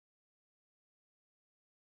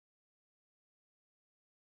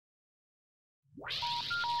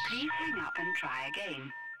Please hang up and try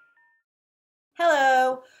again.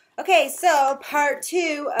 Hello. Okay, so part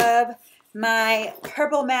 2 of my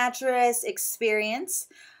Purple Mattress experience.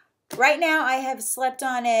 Right now I have slept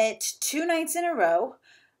on it 2 nights in a row.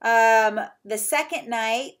 The second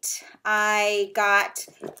night I got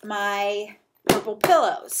my purple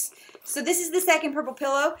pillows. So this is the second purple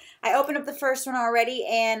pillow. I opened up the first one already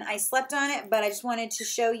and I slept on it, but I just wanted to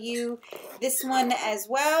show you this one as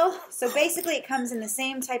well. So basically it comes in the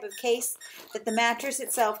same type of case that the mattress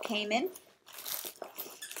itself came in.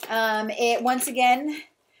 It once again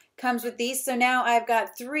comes with these. So now I've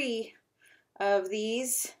got 3 of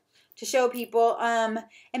these to show people.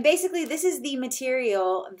 And basically this is the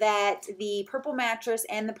material that the purple mattress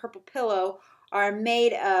and the purple pillow are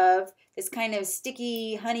made of. This kind of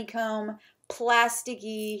sticky honeycomb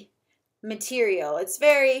plasticky material. It's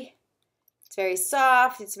very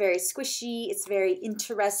soft, it's very squishy, it's very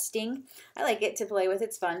interesting. I like it to play with,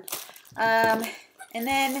 it's fun. And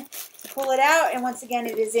then you pull it out, and once again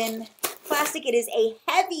it is in plastic. It is a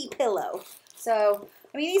heavy pillow. So,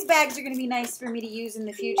 I mean, these bags are going to be nice for me to use in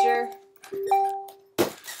the future.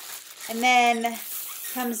 And then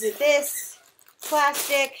comes with this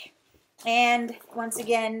plastic, and once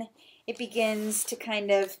again it begins to kind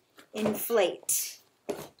of inflate.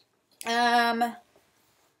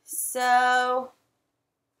 So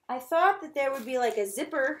I thought that there would be like a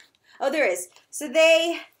zipper. Oh, there is. So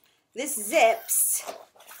this zips.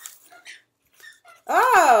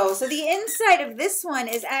 Oh, so the inside of this one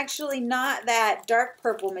is actually not that dark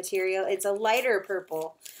purple material. It's a lighter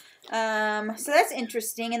purple. So that's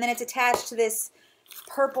interesting. And then it's attached to this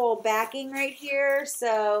purple backing right here.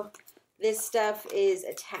 So this stuff is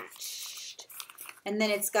attached. And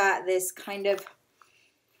then it's got this kind of,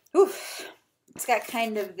 it's got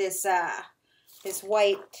kind of this this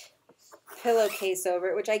white pillowcase over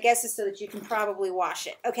it, which I guess is so that you can probably wash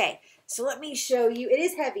it. Okay, so let me show you. It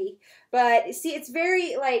is heavy, but see, it's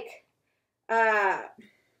very like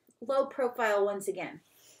low profile once again.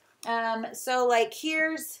 So like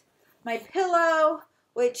here's my pillow,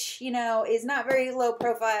 which you know is not very low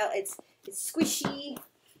profile. It's squishy.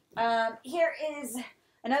 Here is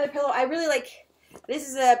another pillow. I really like. This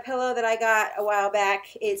is a pillow that I got a while back.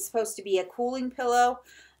 It's supposed to be a cooling pillow.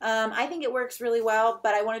 I think it works really well,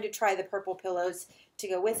 but I wanted to try the purple pillows to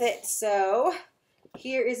go with it. So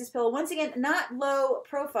here is this pillow. Once again, not low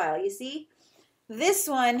profile. You see? This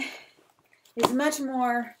one is much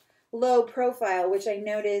more low profile, which I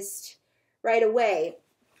noticed right away.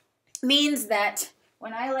 Means that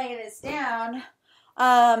when I lay this down,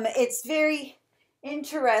 it's very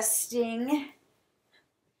interesting.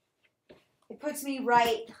 It puts me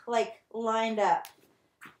right, like, lined up,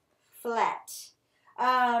 flat.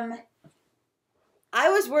 I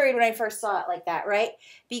was worried when I first saw it like that, right?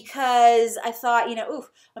 Because I thought, you know, ooh,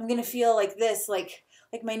 I'm going to feel like this, like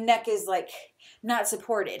my neck is, like, not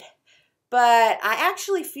supported. But I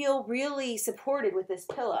actually feel really supported with this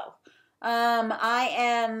pillow. I'm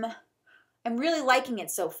really liking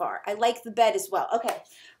it so far. I like the bed as well. Okay,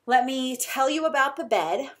 let me tell you about the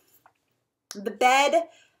bed. The bed...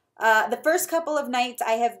 the first couple of nights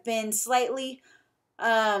I have been slightly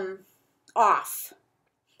off.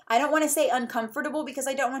 I don't want to say uncomfortable because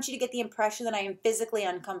I don't want you to get the impression that I am physically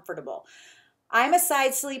uncomfortable. I'm a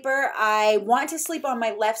side sleeper. I want to sleep on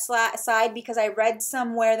my left side because I read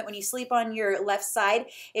somewhere that when you sleep on your left side,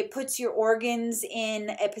 it puts your organs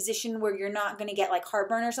in a position where you're not going to get like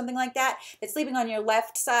heartburn or something like that. That sleeping on your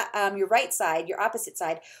left side, your right side, your opposite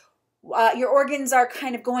side, your organs are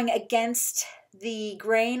kind of going against the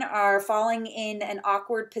grain, are falling in an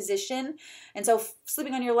awkward position, and so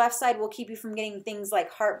sleeping on your left side will keep you from getting things like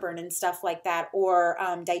heartburn and stuff like that, or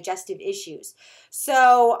digestive issues.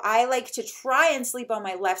 So I like to try and sleep on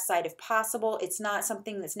my left side if possible. It's not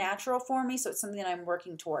something that's natural for me, so it's something that I'm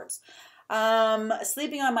working towards.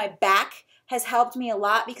 Sleeping on my back has helped me a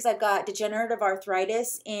lot because I've got degenerative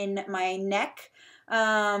arthritis in my neck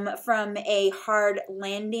from a hard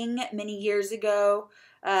landing many years ago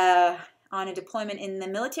on a deployment in the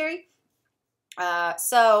military.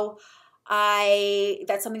 So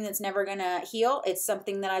that's something that's never gonna heal. It's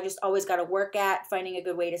something that I just always got to work at, finding a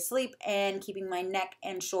good way to sleep and keeping my neck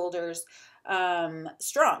and shoulders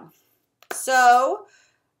strong. So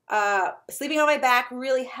sleeping on my back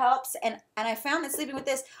really helps, and I found that sleeping with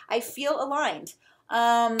this, I feel aligned.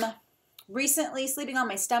 Recently, sleeping on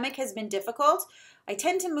my stomach has been difficult. I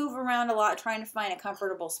tend to move around a lot trying to find a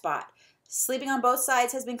comfortable spot. Sleeping on both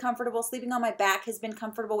sides has been comfortable. Sleeping on my back has been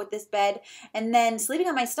comfortable with this bed. And then sleeping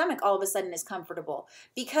on my stomach all of a sudden is comfortable.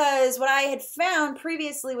 Because what I had found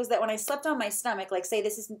previously was that when I slept on my stomach, like say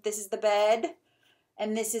this is the bed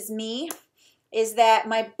and this is me, is that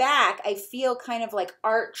my back, I feel kind of like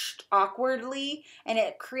arched awkwardly, and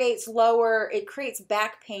it creates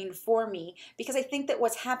back pain for me, because I think that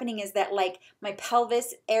what's happening is that like my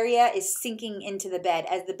pelvis area is sinking into the bed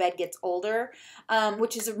as the bed gets older,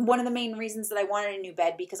 which is one of the main reasons that I wanted a new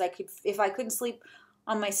bed, because if I couldn't sleep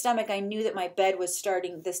on my stomach, I knew that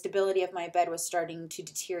the stability of my bed was starting to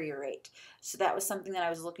deteriorate. So that was something that I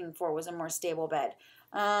was looking for, was a more stable bed.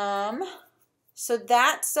 So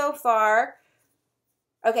that so far.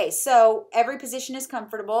 Okay, so every position is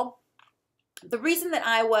comfortable. The reason that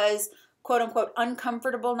I was quote unquote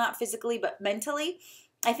uncomfortable, not physically, but mentally,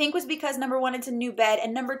 I think was because number one, it's a new bed,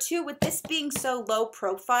 and number two, with this being so low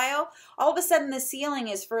profile, all of a sudden the ceiling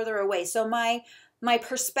is further away. So my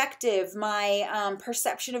perspective, my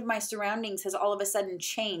perception of my surroundings has all of a sudden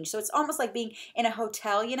changed. So it's almost like being in a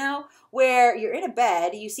hotel, you know, where you're in a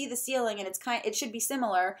bed, you see the ceiling, and it should be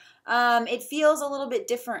similar. It feels a little bit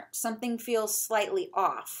different. Something feels slightly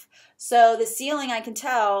off. So the ceiling, I can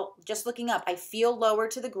tell just looking up, I feel lower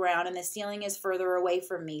to the ground, and the ceiling is further away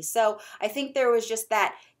from me. So I think there was just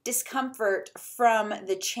that discomfort from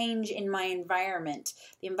the change in my environment.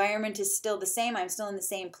 The environment is still the same. I'm still in the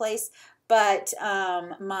same place. But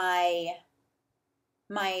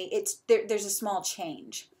there's a small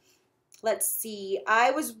change. Let's see.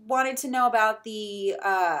 I wanted to know about the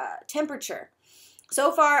temperature.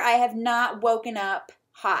 So far, I have not woken up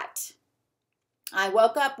hot. I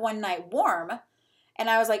woke up one night warm, and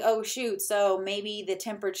I was like, oh shoot, so maybe the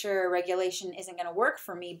temperature regulation isn't going to work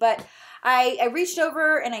for me. But I reached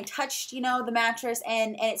over and I touched, you know, the mattress,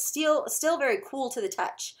 and it's still very cool to the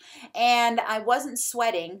touch. And I wasn't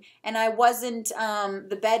sweating, and I wasn't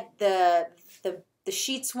the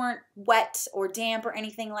sheets weren't wet or damp or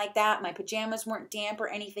anything like that. My pajamas weren't damp or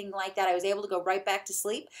anything like that. I was able to go right back to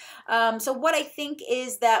sleep. So what I think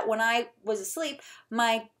is that when I was asleep,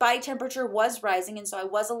 my body temperature was rising, and so I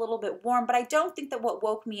was a little bit warm, but I don't think that what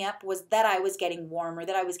woke me up was that I was getting warm or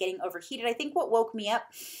that I was getting overheated. I think what woke me up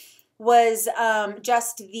was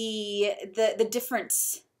just the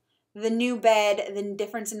difference, the new bed, the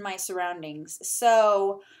difference in my surroundings.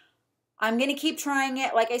 So I'm going to keep trying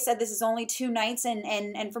it. Like I said, this is only 2 nights,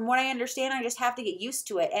 and from what I understand, I just have to get used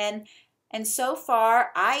to it. And so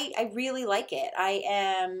far, I really like it. I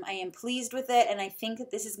am pleased with it, and I think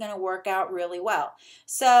that this is going to work out really well.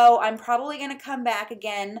 So I'm probably going to come back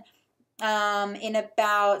again in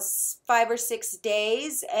about 5 or 6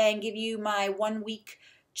 days and give you my 1 week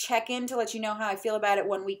check-in to let you know how I feel about it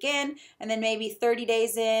 1 week in, and then maybe 30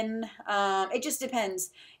 days in. It just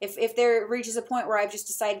depends. If there reaches a point where I've just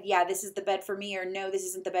decided, yeah, this is the bed for me, or no, this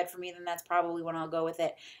isn't the bed for me, then that's probably when I'll go with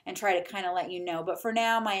it and try to kind of let you know. But for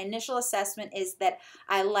now, my initial assessment is that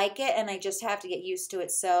I like it, and I just have to get used to it.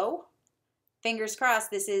 So fingers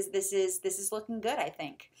crossed, this is looking good, I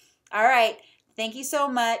think. All right. Thank you so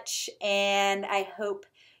much, and I hope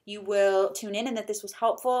you will tune in and that this was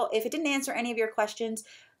helpful. If it didn't answer any of your questions,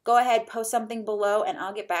 go ahead, post something below, and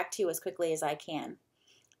I'll get back to you as quickly as I can.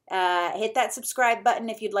 Hit that subscribe button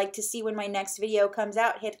if you'd like to see when my next video comes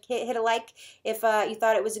out. Hit a like if you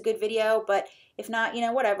thought it was a good video, but if not, you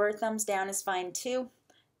know, whatever, thumbs down is fine too.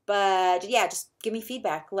 But yeah, just give me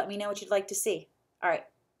feedback. Let me know what you'd like to see. All right,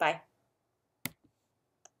 bye.